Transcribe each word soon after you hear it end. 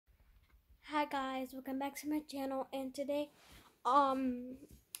Hi guys, welcome back to my channel. And today,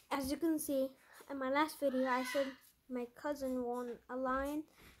 as you can see in my last video, I said my cousin won a lion,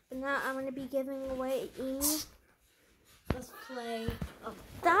 but now I'm gonna be giving away an emu. Let's play. Oh.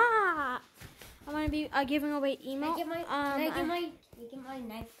 Stop! I'm gonna be giving away emo. Can I get my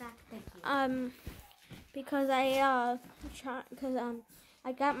knife back? Thank you. Because I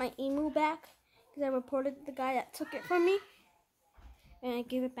got my emu back because I reported the guy that took it from me, and I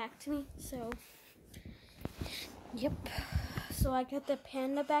gave it back to me. So, yep. So I got the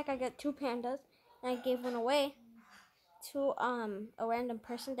panda back. I got 2 pandas, and I gave one away to a random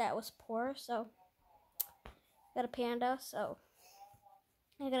person that was poor. So got a panda. So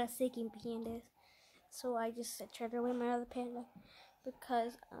I got a seeking pandas. So I just traded away my other panda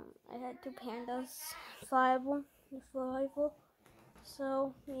because I had 2 pandas flyable.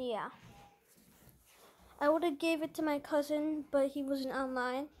 So yeah, I would have gave it to my cousin, but he wasn't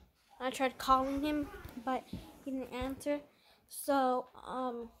online. I tried calling him, but he didn't answer. So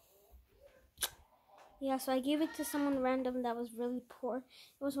yeah, so I gave it to someone random that was really poor.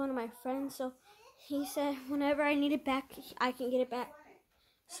 It was one of my friends. So he said whenever I need it back, I can get it back.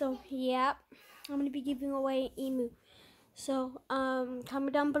 So yeah, I'm gonna be giving away an emu. So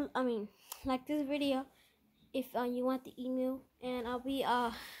comment down below. Like this video if you want the emu, and I'll be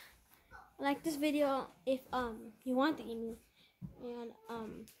like this video if you want the emu,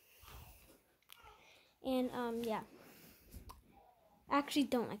 and yeah. I actually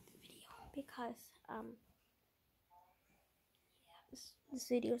don't like the video because this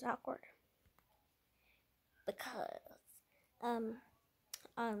video is awkward because I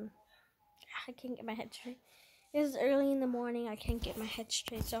can't get my head straight. It's early in the morning. I can't get my head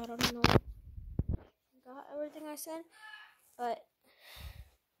straight, so I don't know. Got everything I said, but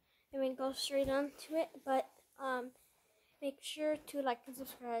go straight on to it. But make sure to like and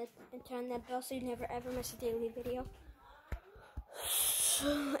subscribe and turn that bell so you never ever miss a daily video.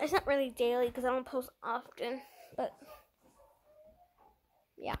 It's not really daily because I don't post often, but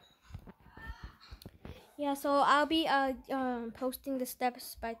yeah. So I'll be posting the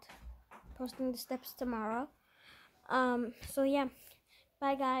steps tomorrow. So yeah,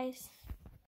 bye guys.